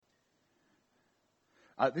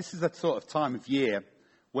This is a sort of time of year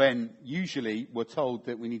when usually we're told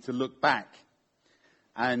that we need to look back.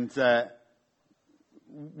 And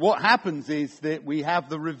what happens is that we have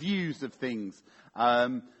the reviews of things.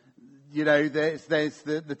 There's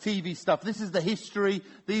the TV stuff. This is the history.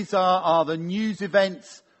 These are the news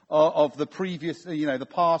events of the previous, the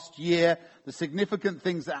past year. The significant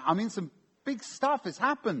things some big stuff has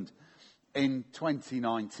happened in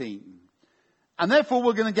 2019. And therefore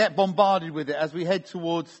we're going to get bombarded with it as we head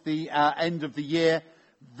towards the end of the year.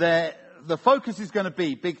 The focus is going to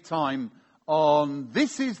be big time on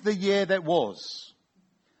this is the year that was.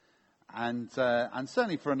 And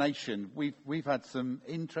certainly for a nation, we've had some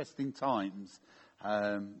interesting times.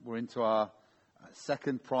 We're into our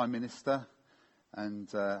second Prime Minister,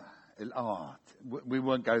 and we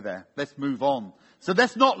won't go there. Let's move on. So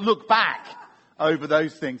let's not look back over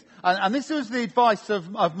those things. And this was the advice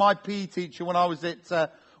of my PE teacher when I was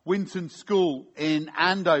at Winton School in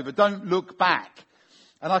Andover. Don't look back.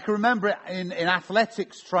 And I can remember it in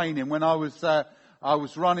athletics training when I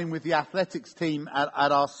was running with the athletics team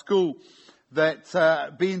at our school,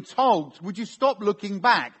 that being told, would you stop looking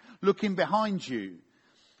back, looking behind you?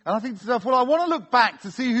 And I think to myself, well, I want to look back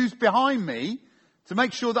to see who's behind me, to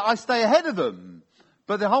make sure that I stay ahead of them.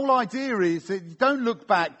 But the whole idea is that you don't look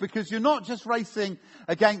back, because you're not just racing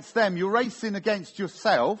against them, you're racing against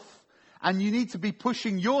yourself, and you need to be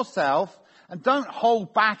pushing yourself, and don't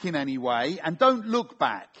hold back in any way, and don't look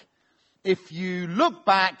back. If you look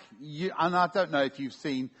back, and I don't know if you've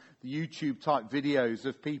seen the YouTube type videos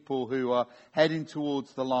of people who are heading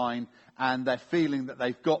towards the line and they're feeling that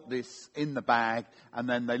they've got this in the bag, and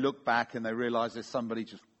then they look back and they realise there's somebody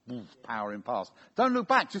just powering past. Don't look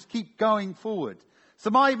back, just keep going forward. So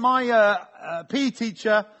my PE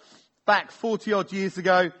teacher back 40 odd years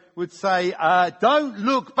ago would say, don't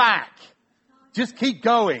look back, just keep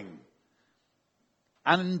going.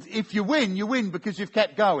 And if you win because you've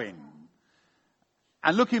kept going.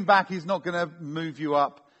 And looking back is not going to move you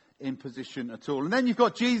up in position at all. And then you've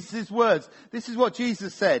got Jesus' words. This is what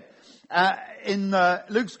Jesus said. In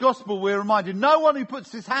Luke's Gospel, we're reminded, no one who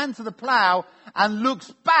puts his hand to the plough and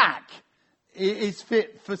looks back is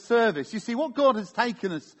fit for service. You see, what God has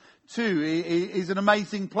taken us to is an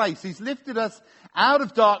amazing place. He's lifted us out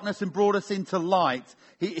of darkness and brought us into light.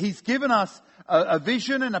 He's given us a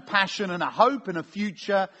vision and a passion and a hope and a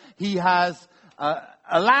future. He has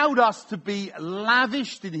allowed us to be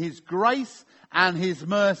lavished in His grace and His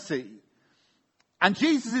mercy. And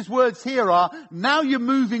Jesus' words here are, now you're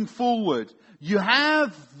moving forward. You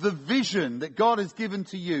have the vision that God has given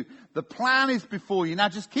to you. The plan is before you. Now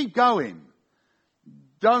just keep going.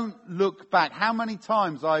 Don't look back. How many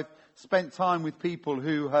times I've spent time with people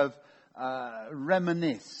who have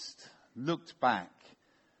reminisced, looked back,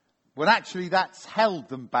 when actually that's held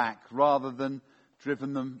them back rather than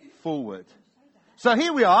driven them forward. So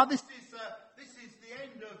here we are. This is the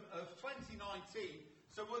end of 2019.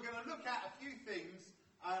 So we're going to look at a few things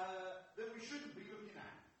that we shouldn't be looking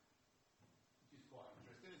at, which is quite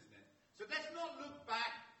interesting, isn't it? So let's not look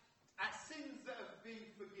back at sins that have been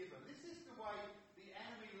forgiven. This is the way the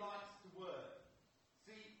enemy likes to work.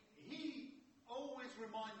 See, he always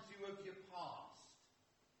reminds you of your past,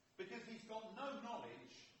 because he's got no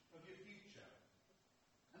knowledge of your future.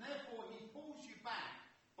 And therefore he pulls you back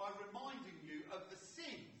by reminding you of the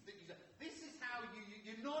sins that you did. This is how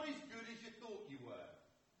you're not as good as you thought you were.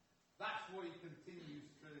 That's what he continues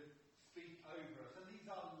to speak over us. And these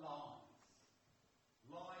are lies.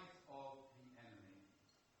 Lies of the enemy.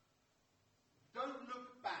 Don't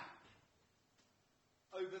look back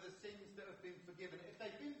over the sins that have been forgiven. If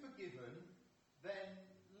they've been forgiven, then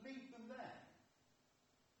leave them there.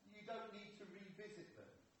 You don't need to revisit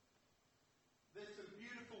them. There's some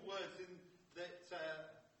beautiful words that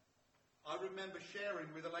I remember sharing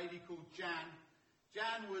with a lady called Jan.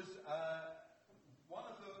 Jan was one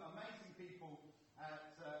of the amazing people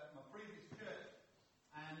at my previous church,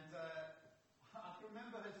 and I can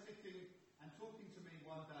remember her sitting and talking to me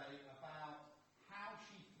one day about how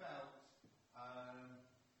she felt.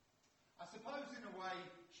 I suppose in a way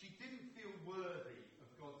she didn't feel worthy of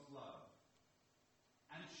God's love.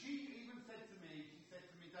 And she even said to me,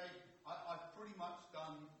 Dave, I've pretty much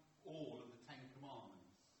done all of the 10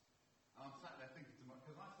 Commandments. And I'm sat there thinking to myself,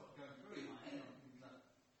 because I started going through it in my head, I'm thinking like,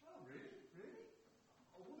 oh really? Really?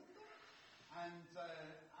 All of that? And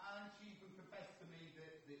she even confessed to me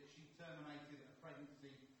that she terminated a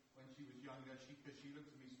pregnancy when she was younger, because she looked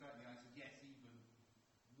at me straight in the eye and said, yes, even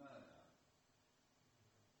murder.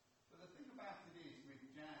 But the thing about it is with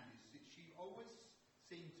Jan is that she always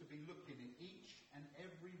seemed to be looking at each and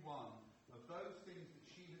every one of those things that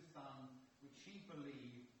she has done, which she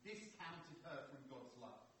believed discounted her from God's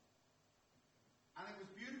love.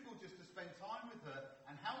 spend time with her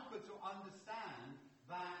and help her to understand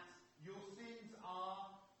that your sins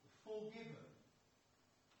are forgiven.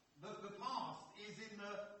 The past is in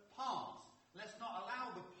the past. Let's not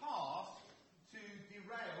allow the past to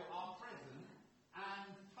derail our present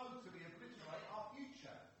and totally obliterate our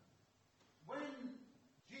future. When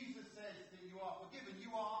Jesus says that you are forgiven,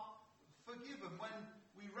 you are forgiven. When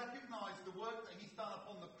we recognise the work that he's done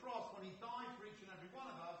upon the cross, when he died for each and every one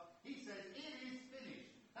of us, he says, it is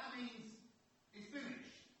finished. That means it's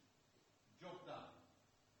finished. Job done.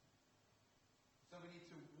 So we need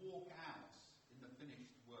to walk out in the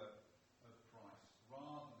finished work of Christ,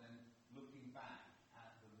 rather than looking back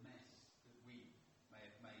at the mess that we may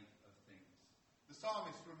have made of things. The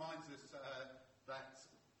psalmist reminds us that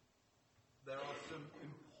there are some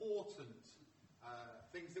important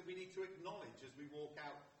things that we need to acknowledge as we walk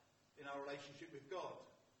out in our relationship with God.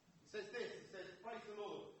 It says this, it says, praise the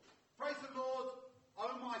Lord. Praise the Lord,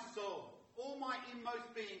 O my soul. All my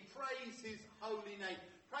inmost being, praise his holy name.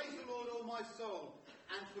 Praise the Lord, O my soul,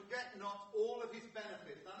 and forget not all of his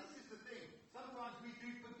benefits. Now this is the thing. Sometimes we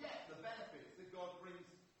do forget the benefits that God brings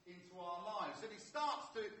into our lives. And he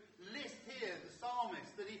starts to list here, the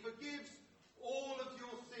psalmist, that he forgives all of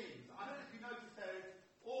your sins. I don't know if you noticed there, it's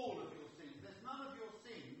all of your sins. There's none of your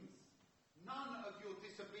sins, none of your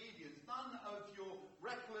disobedience, none of your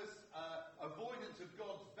reckless avoidance of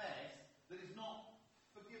God's best that is not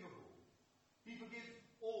forgivable. He forgives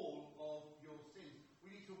all of your sins. We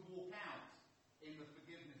need to walk out in the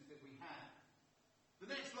forgiveness that we have. The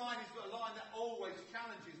next line is a line that always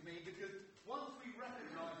challenges me, because once we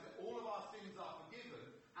recognise that all of our sins are forgiven,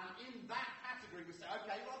 and in that category we say,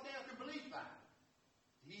 okay, well, okay, I can believe that.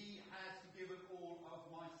 He has forgiven all of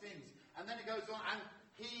my sins. And then it goes on, and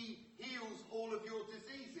he heals all of your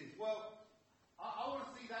diseases. Well, I want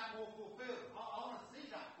to see that more fulfilled. I want to see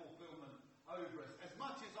that fulfillment over us. As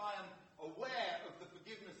much as I am aware of the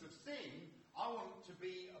forgiveness of sin, I want to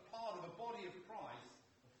be a part of a body of Christ,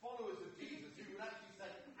 followers of Jesus, who would actually say,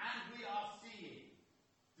 and we are seeing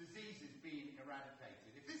diseases being eradicated.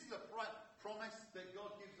 If this is a promise that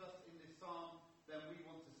God gives us in this psalm, then we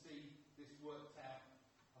want to see this worked out.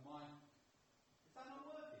 Is that not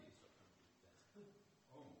working?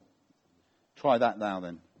 Oh. Try that now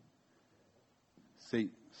then. See,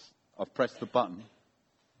 I've pressed the button.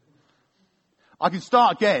 I can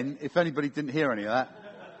start again if anybody didn't hear any of that.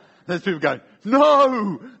 There's people going,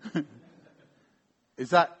 no! Is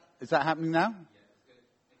that happening now?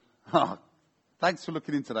 Oh, thanks for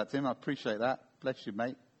looking into that, Tim. I appreciate that. Bless you,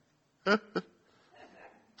 mate.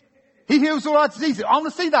 He heals all our diseases. I want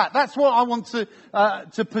to see that. That's what I want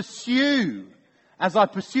to pursue. As I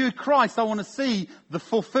pursue Christ, I want to see the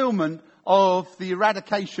fulfillment of the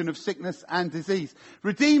eradication of sickness and disease.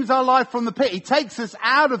 Redeems our life from the pit. He takes us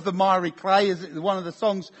out of the miry clay, as one of the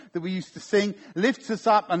songs that we used to sing, lifts us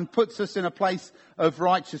up and puts us in a place of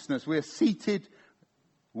righteousness. We are seated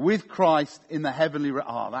with Christ in the heavenly...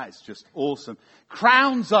 that is just awesome.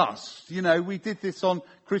 Crowns us. You know, we did this on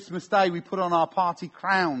Christmas Day. We put on our party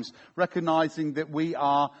crowns, recognizing that we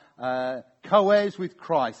are co-heirs with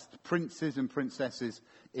Christ, princes and princesses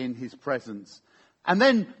in his presence. And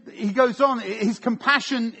then he goes on, his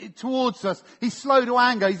compassion towards us. He's slow to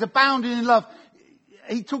anger. He's abounding in love.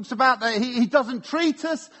 He talks about that he doesn't treat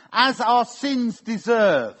us as our sins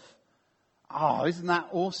deserve. Oh, isn't that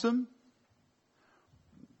awesome?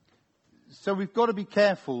 So we've got to be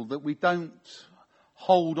careful that we don't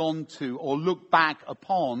hold on to or look back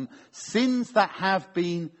upon sins that have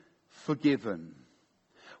been forgiven.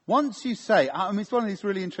 Once you say, it's one of these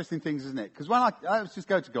really interesting things, isn't it? Because when I just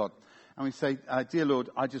go to God and we say, dear Lord,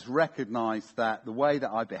 I just recognise that the way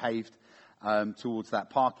that I behaved towards that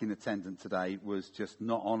parking attendant today was just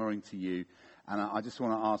not honouring to you. And I just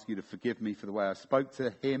want to ask you to forgive me for the way I spoke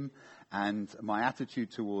to him and my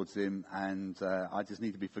attitude towards him. And I just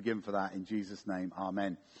need to be forgiven for that in Jesus' name.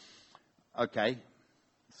 Amen. Okay.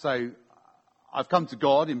 So I've come to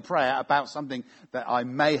God in prayer about something that I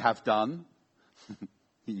may have done.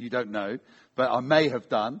 You don't know, but I may have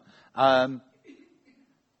done.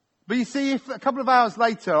 But you see, if a couple of hours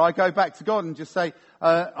later I go back to God and just say,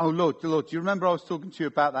 oh Lord, do you remember I was talking to you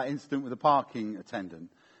about that incident with the parking attendant?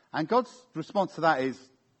 And God's response to that is,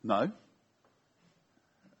 no.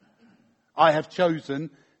 I have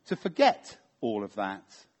chosen to forget all of that.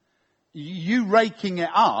 You raking it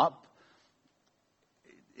up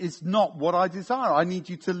is not what I desire. I need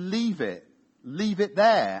you to leave it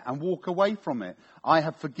there and walk away from it. I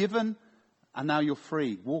have forgiven and now you're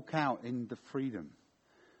free. Walk out in the freedom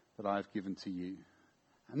that I have given to you.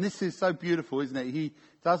 And this is so beautiful, isn't it? He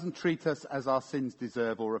doesn't treat us as our sins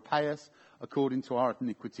deserve or repay us according to our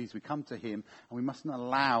iniquities. We come to him, and we mustn't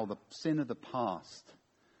allow the sin of the past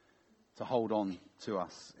to hold on to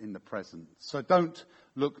us in the present. So don't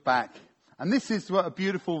look back. And this is what a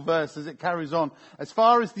beautiful verse as it carries on. As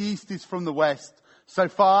far as the east is from the west, so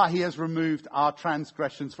far he has removed our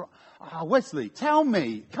transgressions from... Wesley, tell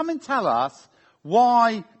me, come and tell us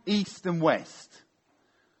why east and west.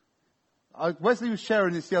 Wesley was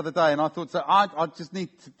sharing this the other day, and I thought, so I just need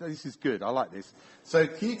to, this is good, I like this. So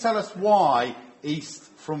can you tell us why east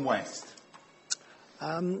from west?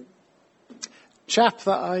 Chap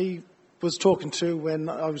that I was talking to when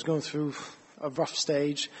I was going through a rough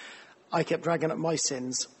stage, I kept dragging up my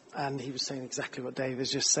sins, and he was saying exactly what Dave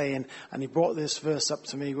is just saying, and he brought this verse up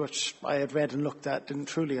to me, which I had read and looked at, didn't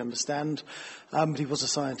truly understand, but he was a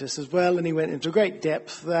scientist as well, and he went into great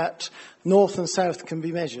depth that north and south can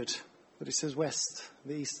be measured. But he says west,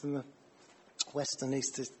 the east and the west and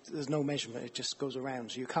east, there's no measurement, it just goes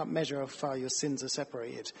around. So you can't measure how far your sins are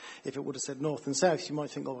separated. If it would have said north and south, you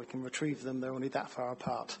might think, oh, we can retrieve them, they're only that far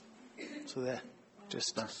apart. So they're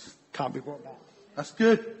just can't be brought back. That's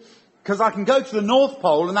good. Because I can go to the North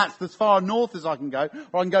Pole, and that's as far north as I can go,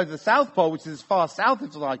 or I can go to the South Pole, which is as far south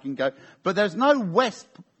as I can go, but there's no West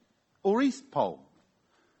or East Pole.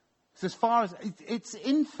 It's as far as, it's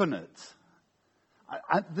infinite.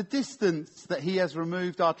 At the distance that he has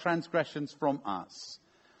removed our transgressions from us.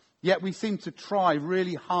 Yet we seem to try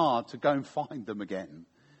really hard to go and find them again.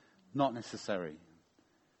 Not necessary.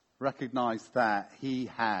 Recognize that he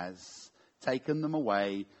has taken them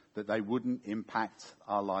away, that they wouldn't impact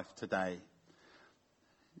our life today.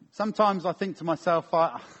 Sometimes I think to myself,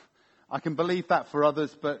 I can believe that for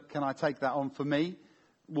others, but can I take that on for me?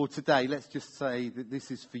 Well, today, let's just say that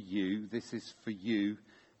this is for you. This is for you.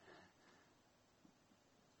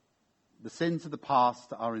 The sins of the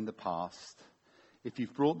past are in the past. If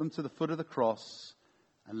you've brought them to the foot of the cross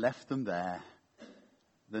and left them there,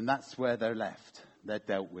 then that's where they're left. They're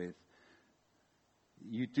dealt with.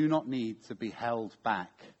 You do not need to be held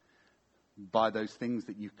back by those things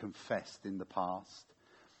that you've confessed in the past.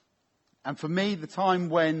 And for me, the time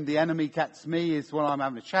when the enemy gets me is when I'm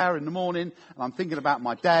having a shower in the morning and I'm thinking about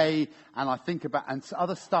my day and and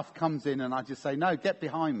other stuff comes in and I just say, no, get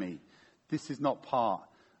behind me. This is not part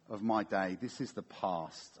of my day. This is the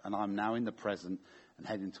past, and I'm now in the present and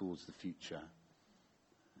heading towards the future.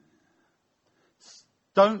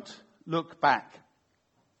 Don't look back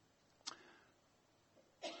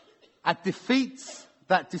at defeats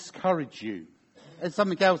that discourage you. There's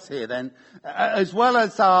something else here then. As well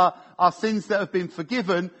as our sins that have been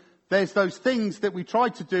forgiven, there's those things that we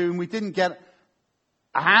tried to do and we didn't get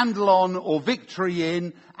a handle on or victory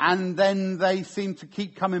in, and then they seem to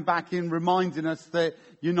keep coming back in, reminding us that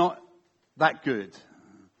you're not that good.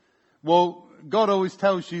 Well, God always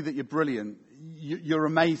tells you that you're brilliant. You're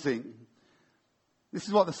amazing. This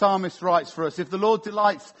is what the psalmist writes for us. If the Lord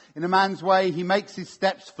delights in a man's way, he makes his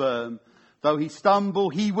steps firm. Though he stumble,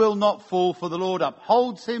 he will not fall, for the Lord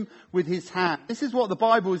upholds him with his hand. This is what the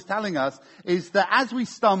Bible is telling us, is that as we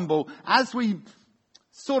stumble, as we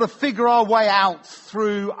sort of figure our way out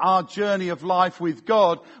through our journey of life with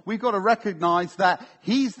God, we've got to recognize that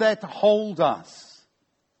he's there to hold us.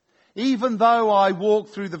 Even though I walk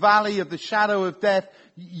through the valley of the shadow of death,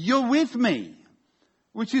 you're with me.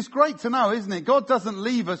 Which is great to know, isn't it? God doesn't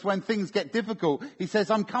leave us when things get difficult. He says,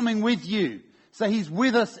 I'm coming with you. So he's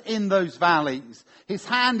with us in those valleys. His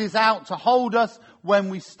hand is out to hold us when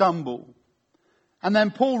we stumble. And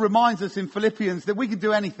then Paul reminds us in Philippians that we can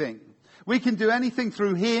do anything. We can do anything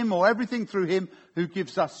through him, or everything through him who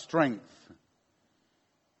gives us strength.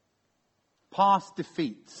 Past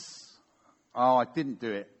defeats. Oh, I didn't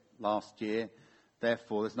do it last year,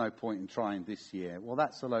 therefore there's no point in trying this year. Well,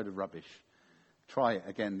 that's a load of rubbish. Try it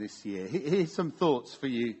again this year. Here's some thoughts for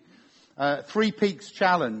you. 3 Peaks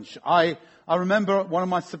Challenge. I remember at one of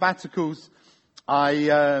my sabbaticals,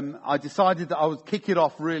 I decided that I would kick it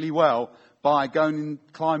off really well by going and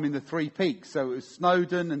climbing the 3 peaks. So it was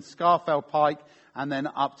Snowdon and Scarfell Pike and then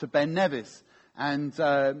up to Ben Nevis. And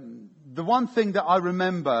the one thing that I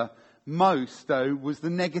remember most, though, was the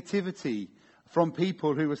negativity from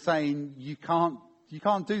people who were saying, you can't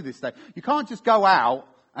do this day. You can't just go out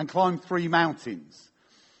and climb 3 mountains.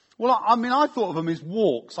 Well, I mean, I thought of them as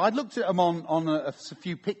walks. I'd looked at them on a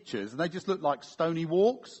few pictures, and they just looked like stony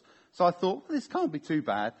walks. So I thought, well, this can't be too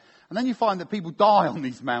bad. And then you find that people die on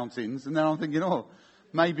these mountains, and then I'm thinking, oh,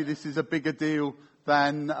 maybe this is a bigger deal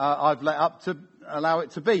than I've let up to allow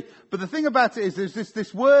it to be. But the thing about it is, there's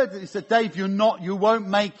this word that said, Dave, you won't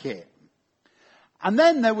make it. And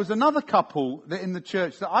then there was another couple that in the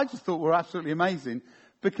church that I just thought were absolutely amazing.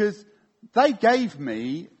 because they gave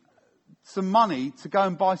me some money to go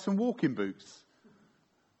and buy some walking boots.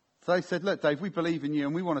 So they said, look, Dave, we believe in you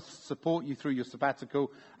and we want to support you through your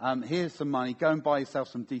sabbatical. Here's some money. Go and buy yourself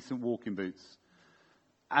some decent walking boots.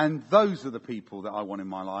 And those are the people that I want in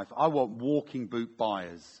my life. I want walking boot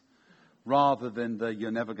buyers rather than the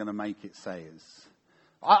you're never going to make it sayers.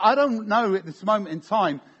 I don't know at this moment in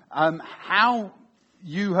time how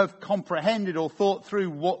you have comprehended or thought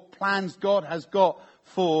through what plans God has got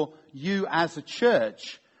for you as a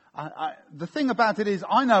church. The thing about it is,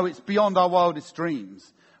 I know it's beyond our wildest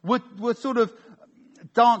dreams. We're sort of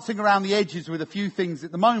dancing around the edges with a few things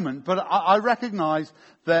at the moment, but I recognize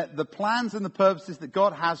that the plans and the purposes that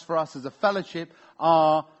God has for us as a fellowship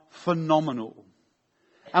are phenomenal.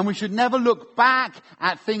 And we should never look back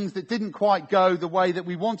at things that didn't quite go the way that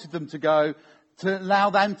we wanted them to go to allow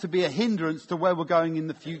them to be a hindrance to where we're going in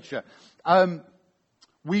the future.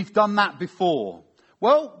 We've done that before.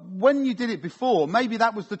 Well, when you did it before, maybe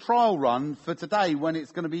that was the trial run for today when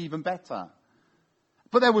it's going to be even better.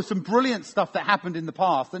 But there was some brilliant stuff that happened in the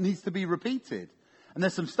past that needs to be repeated. And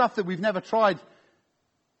there's some stuff that we've never tried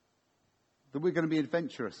that we're going to be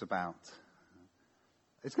adventurous about.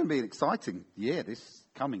 It's going to be an exciting year, this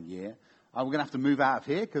coming year. We're going to have to move out of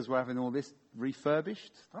here because we're having all this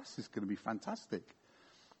refurbished. This is going to be fantastic.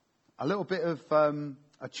 A little bit of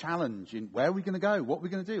a challenge in where are we going to go, what are we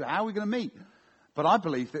going to do, how are we going to meet. But I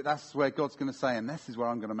believe that that's where God's going to say, and this is where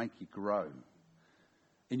I'm going to make you grow.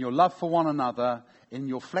 In your love for one another, in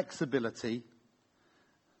your flexibility,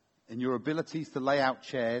 in your abilities to lay out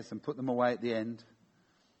chairs and put them away at the end.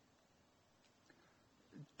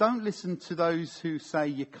 Don't listen to those who say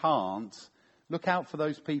you can't. Look out for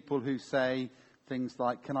those people who say things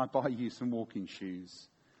like, can I buy you some walking shoes?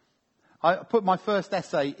 I put my first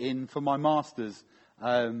essay in for my master's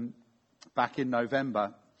back in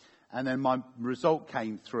November. And then my result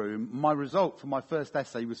came through. My result for my first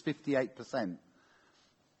essay was 58%.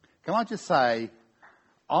 Can I just say,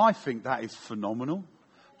 I think that is phenomenal.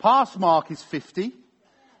 Pass mark is 50.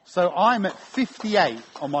 So I'm at 58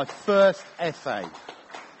 on my first essay.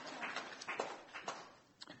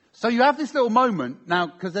 So you have this little moment now,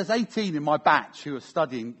 because there's 18 in my batch who are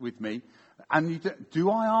studying with me. And do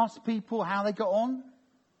I ask people how they got on?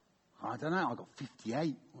 I don't know. I got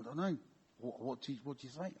 58. I don't know. What do you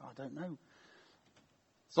say? I don't know.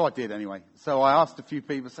 So I did anyway. So I asked a few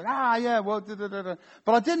people, said, yeah, well, da-da-da-da.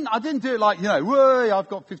 But I didn't do it like, whoa, I've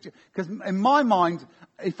got 50. Because in my mind,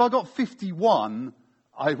 if I got 51,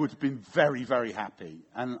 I would have been very, very happy.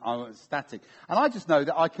 And I was ecstatic. And I just know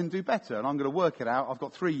that I can do better. And I'm going to work it out. I've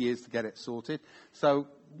got 3 years to get it sorted. So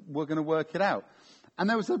we're going to work it out. And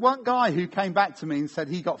there was one guy who came back to me and said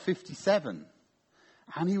he got 57.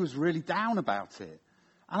 And he was really down about it.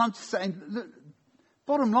 And I'm just saying, look,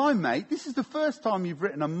 bottom line, mate, this is the first time you've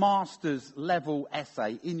written a master's level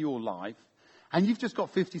essay in your life, and you've just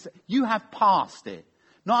got 50. You have passed it.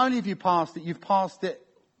 Not only have you passed it, you've passed it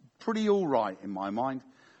pretty all right in my mind.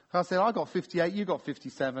 I said, I got 58, you got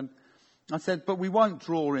 57. I said, but we won't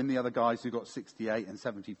draw in the other guys who got 68 and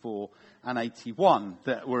 74 and 81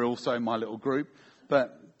 that were also in my little group.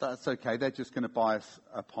 But that's okay. They're just going to buy us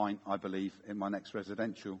a pint, I believe, in my next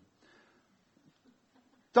residential.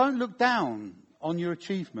 Don't look down on your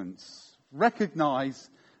achievements. Recognize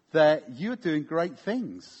that you're doing great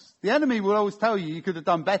things. The enemy will always tell you could have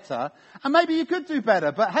done better, and maybe you could do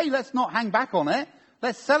better, but hey, let's not hang back on it.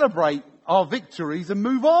 Let's celebrate our victories and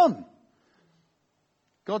move on.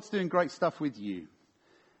 God's doing great stuff with you,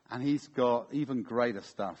 and he's got even greater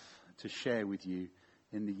stuff to share with you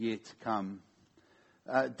in the year to come.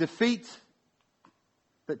 Defeat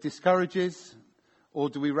that discourages, or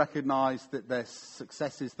do we recognize that there's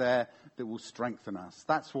successes there that will strengthen us?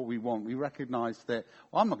 That's what we want. We recognize that,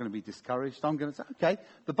 I'm not going to be discouraged. I'm going to say, okay,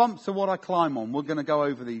 the bumps are what I climb on. We're going to go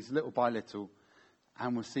over these little by little,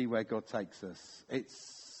 and we'll see where God takes us.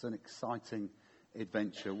 It's an exciting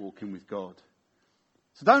adventure walking with God.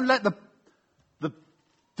 So don't let the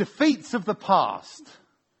defeats of the past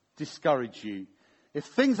discourage you. If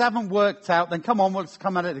things haven't worked out, then come on, let's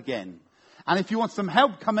come at it again. And if you want some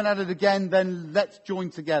help coming at it again, then let's join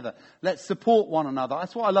together. Let's support one another.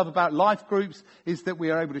 That's what I love about life groups, is that we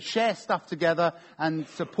are able to share stuff together and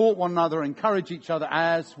support one another, encourage each other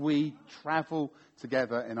as we travel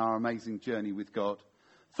together in our amazing journey with God.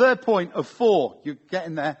 Third point of 4, you're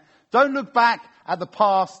getting there. Don't look back at the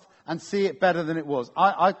past and see it better than it was.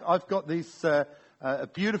 I've got this a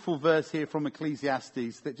beautiful verse here from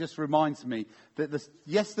Ecclesiastes that just reminds me that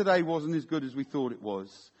yesterday wasn't as good as we thought it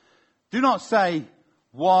was. Do not say,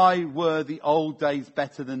 why were the old days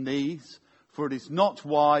better than these? For it is not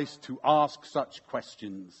wise to ask such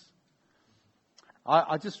questions.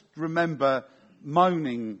 I just remember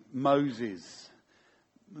moaning Moses.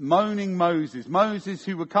 Moses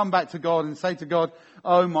who would come back to God and say to God,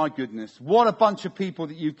 oh my goodness, what a bunch of people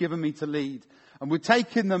that you've given me to lead. And we're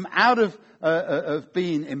taking them out of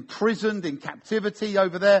being imprisoned in captivity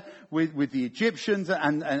over there with the Egyptians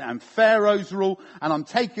and Pharaoh's rule. And I'm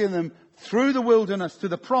taking them through the wilderness to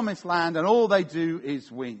the promised land, and all they do is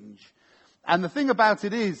whinge. And the thing about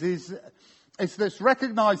it is this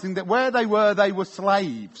recognizing that where they were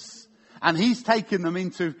slaves. And he's taken them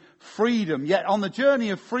into freedom. Yet on the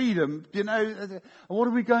journey of freedom, what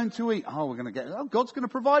are we going to eat? Oh, God's going to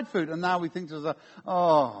provide food. And now we think to ourselves,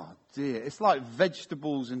 oh dear, it's like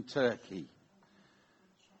vegetables in Turkey.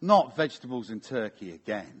 Not vegetables in Turkey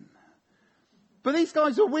again. But these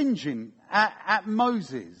guys are whinging at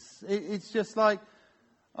Moses. It's just like,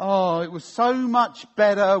 oh, it was so much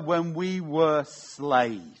better when we were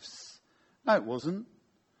slaves. No, it wasn't.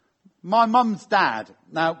 My mum's dad.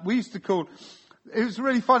 Now, we used to call... It was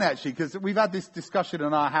really funny, actually, because we've had this discussion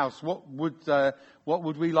in our house. What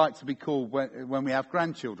would we like to be called when we have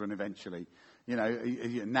grandchildren eventually?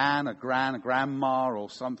 A nan, a gran, a grandma, or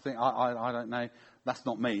something. I don't know. That's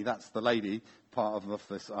not me. That's the lady part of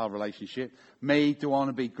this, our relationship. Me, do I want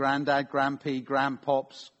to be granddad, grandpea,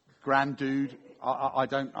 grandpops, granddude?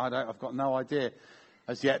 I've got no idea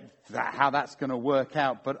as yet how that's going to work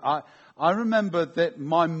out. But I remember that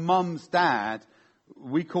my mum's dad,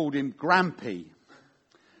 we called him Grampy.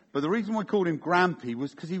 But the reason we called him Grampy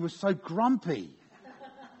was because he was so grumpy.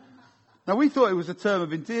 Now, we thought it was a term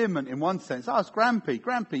of endearment in one sense. Oh, it's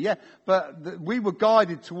Grampy, yeah. But we were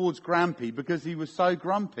guided towards Grampy because he was so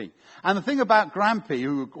grumpy. And the thing about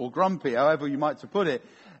Grampy, or Grumpy, however you might to put it,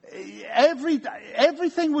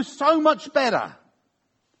 everything was so much better.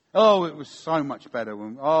 Oh, it was so much better.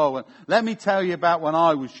 Let me tell you about when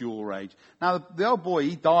I was your age. Now, the old boy,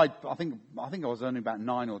 he died, I think I was only about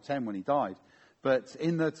 9 or 10 when he died. But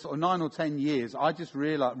in the sort of 9 or 10 years, I just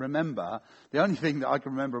remember, the only thing that I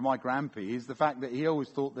can remember of my Grampy is the fact that he always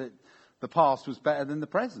thought that the past was better than the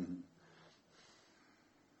present.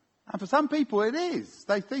 And for some people it is.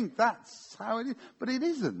 They think that's how it is. But it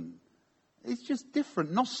isn't. It's just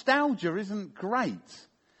different. Nostalgia isn't great.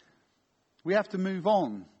 We have to move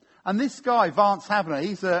on. And this guy, Vance Havner,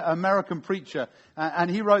 he's an American preacher, and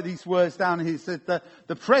he wrote these words down. He said,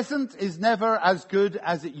 the present is never as good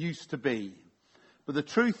as it used to be. But the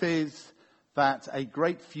truth is that a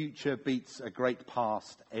great future beats a great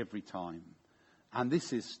past every time. And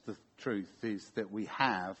this is the truth, is that we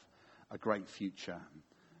have a great future.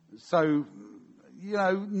 So,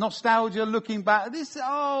 nostalgia, looking back,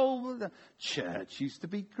 the church used to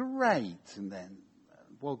be great. And then,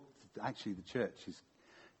 actually the church is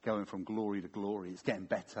going from glory to glory. It's getting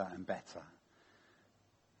better and better.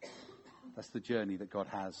 That's the journey that God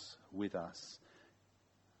has with us.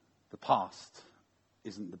 The past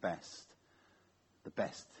isn't the best. The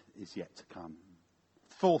best is yet to come.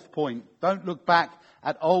 Fourth point, don't look back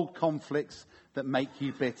at old conflicts that make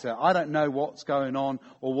you bitter. I don't know what's going on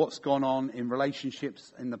or what's gone on in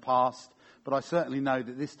relationships in the past, but I certainly know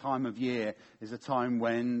that this time of year is a time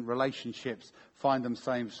when relationships find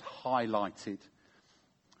themselves highlighted.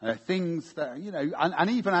 Things that, and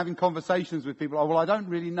even having conversations with people, I don't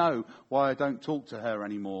really know why I don't talk to her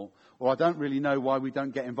anymore. Or I don't really know why we don't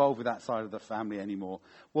get involved with that side of the family anymore.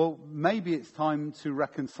 Well, maybe it's time to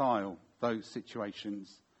reconcile those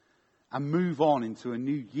situations and move on into a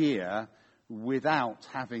new year without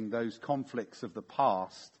having those conflicts of the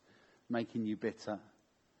past making you bitter.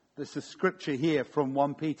 There's a scripture here from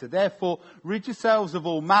 1 Peter. Therefore, rid yourselves of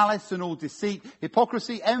all malice and all deceit,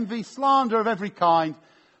 hypocrisy, envy, slander of every kind.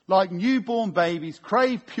 Like newborn babies,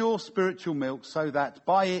 crave pure spiritual milk so that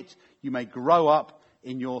by it you may grow up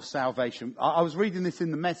in your salvation. I was reading this in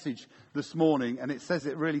the Message this morning, and it says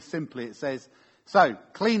it really simply. It says,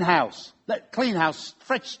 clean house,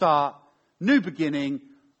 fresh start, new beginning,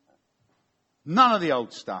 none of the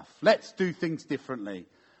old stuff. Let's do things differently.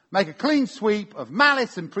 Make a clean sweep of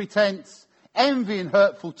malice and pretense, envy and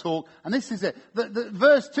hurtful talk. And this is it. The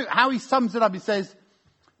verse 2, how he sums it up, he says,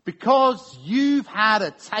 because you've had a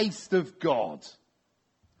taste of God.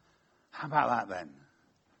 How about that then?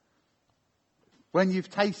 When you've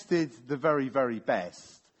tasted the very, very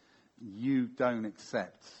best, you don't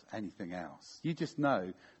accept anything else. You just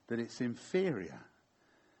know that it's inferior.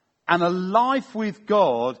 And a life with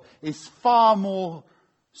God is far more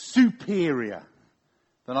superior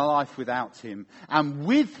than a life without him. And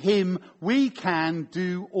with him, we can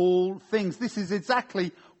do all things. This is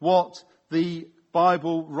exactly what the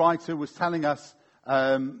Bible writer was telling us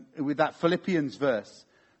with that Philippians verse,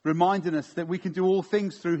 reminding us that we can do all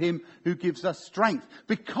things through him who gives us strength.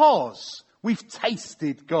 Because We've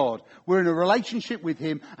tasted God. We're in a relationship with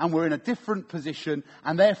him and we're in a different position,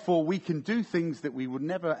 and therefore we can do things that we would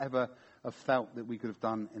never ever have felt that we could have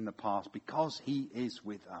done in the past because he is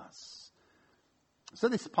with us. So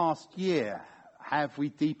this past year, have we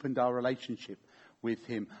deepened our relationship with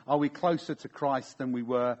him? Are we closer to Christ than we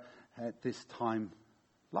were at this time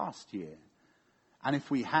last year? And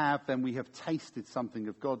if we have, then we have tasted something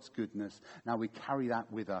of God's goodness. Now we carry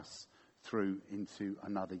that with us through into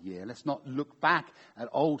another year. Let's not look back at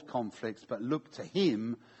old conflicts, but look to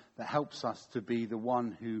him that helps us to be the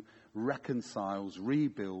one who reconciles,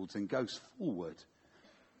 rebuilds, and goes forward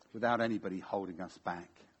without anybody holding us back.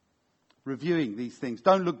 Reviewing these things.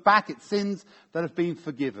 Don't look back at sins that have been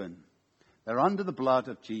forgiven. They're under the blood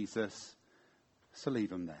of Jesus, so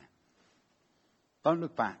leave them there. Don't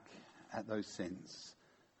look back at those sins.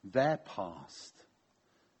 They're past.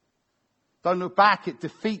 Don't look back at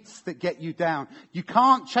defeats that get you down. You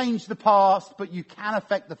can't change the past, but you can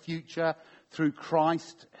affect the future through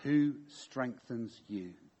Christ who strengthens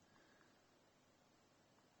you.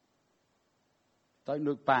 Don't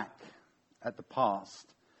look back at the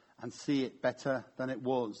past and see it better than it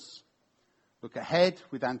was. Look ahead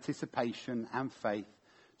with anticipation and faith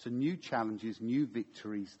to new challenges, new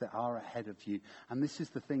victories that are ahead of you. And this is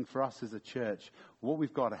the thing for us as a church, what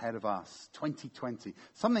we've got ahead of us, 2020.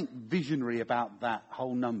 Something visionary about that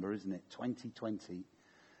whole number, isn't it? 2020.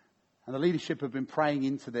 And the leadership have been praying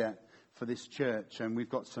into that for this church, and we've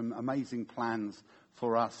got some amazing plans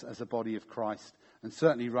for us as a body of Christ, and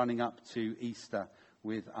certainly running up to Easter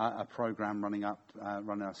with a program running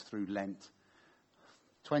us through Lent.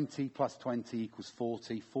 20 plus 20 equals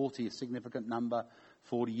 40. 40 is a significant number.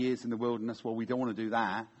 40 years in the wilderness. Well, we don't want to do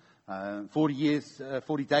that.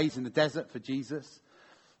 40 days in the desert for Jesus.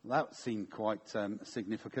 That seemed quite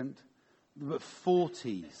significant. But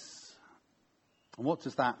 40s. And what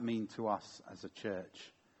does that mean to us as a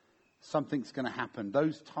church? Something's going to happen.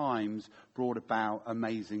 Those times brought about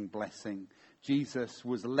amazing blessing. Jesus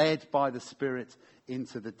was led by the Spirit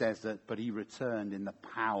into the desert, but he returned in the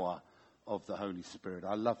power of the Holy Spirit.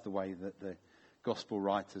 I love the way that the gospel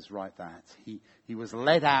writers write that. He was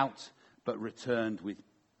led out, but returned with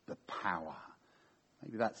the power.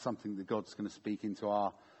 Maybe that's something that God's going to speak into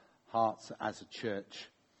our hearts as a church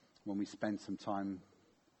when we spend some time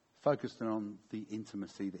focused on the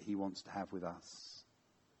intimacy that he wants to have with us.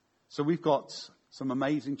 So we've got some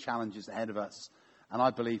amazing challenges ahead of us, and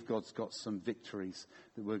I believe God's got some victories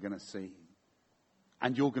that we're going to see.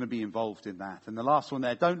 And you're going to be involved in that. And the last one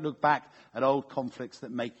there, don't look back at old conflicts that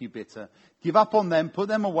make you bitter. Give up on them, put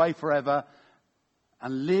them away forever,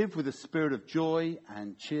 and live with a spirit of joy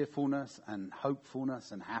and cheerfulness and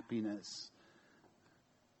hopefulness and happiness.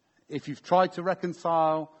 If you've tried to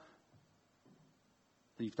reconcile,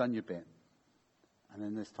 then you've done your bit. And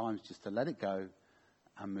then there's times just to let it go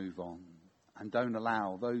and move on. And don't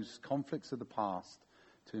allow those conflicts of the past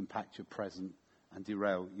to impact your present and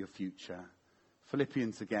derail your future.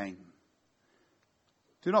 Philippians again.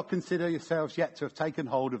 Do not consider yourselves yet to have taken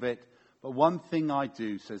hold of it, but one thing I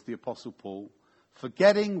do, says the Apostle Paul,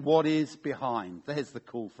 forgetting what is behind. There's the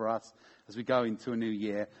call for us as we go into a new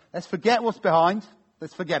year. Let's forget what's behind.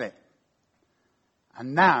 Let's forget it.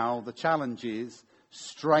 And now the challenge is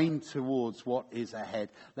strain towards what is ahead.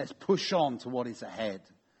 Let's push on to what is ahead.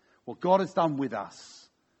 What God has done with us,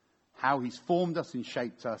 how he's formed us and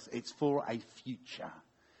shaped us, it's for a future.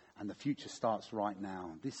 And the future starts right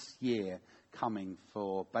now. This year coming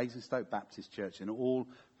for Basingstoke Baptist Church and all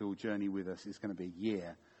who will journey with us is going to be a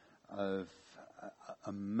year of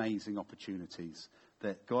amazing opportunities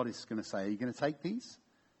that God is going to say, are you going to take these?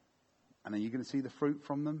 And are you going to see the fruit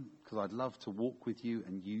from them? Because I'd love to walk with you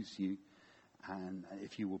and use you. And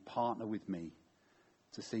if you will partner with me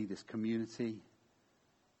to see this community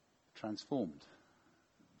transformed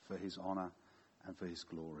for his honor and for his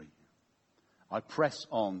glory. I press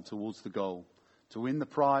on towards the goal to win the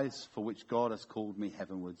prize for which God has called me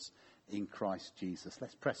heavenwards in Christ Jesus.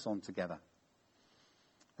 Let's press on together.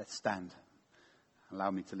 Let's stand.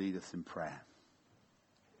 Allow me to lead us in prayer.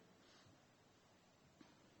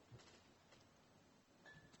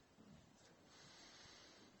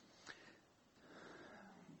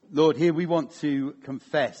 Lord, here we want to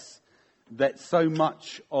confess that so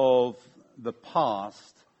much of the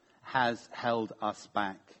past has held us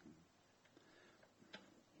back.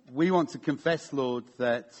 We want to confess, Lord,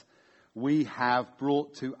 that we have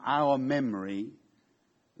brought to our memory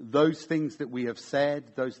those things that we have said,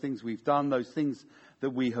 those things we've done, those things that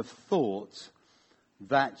we have thought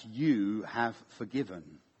that you have forgiven.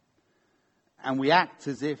 And we act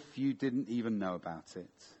as if you didn't even know about it.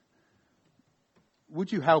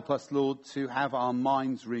 would you help us, Lord, to have our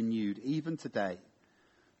minds renewed, even today,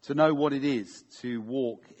 to know what it is to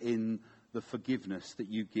walk in the forgiveness that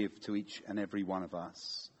you give to each and every one of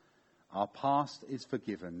us. Our past is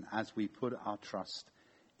forgiven as we put our trust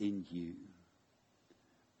in you.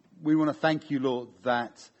 We want to thank you, Lord,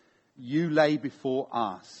 that you lay before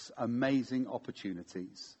us amazing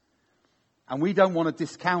opportunities. And we don't want to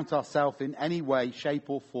discount ourselves in any way, shape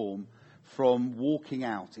or form from walking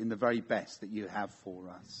out in the very best that you have for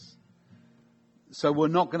us. So we're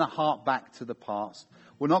not going to hark back to the past.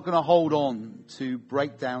 We're not going to hold on to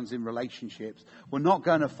breakdowns in relationships. We're not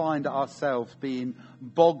going to find ourselves being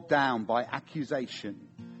bogged down by accusation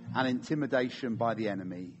and intimidation by the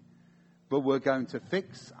enemy. But we're going to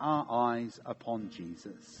fix our eyes upon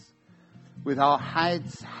Jesus. With our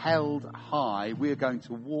heads held high, we are going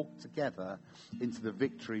to walk together into the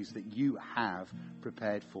victories that you have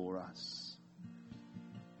prepared for us.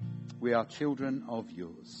 We are children of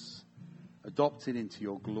yours, adopted into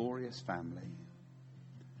your glorious family.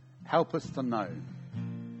 Help us to know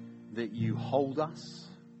that you hold us,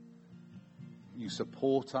 you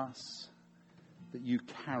support us, that you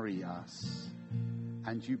carry us,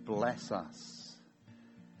 and you bless us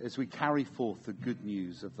as we carry forth the good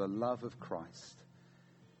news of the love of Christ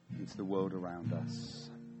into the world around us.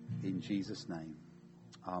 In Jesus' name,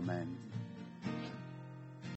 amen.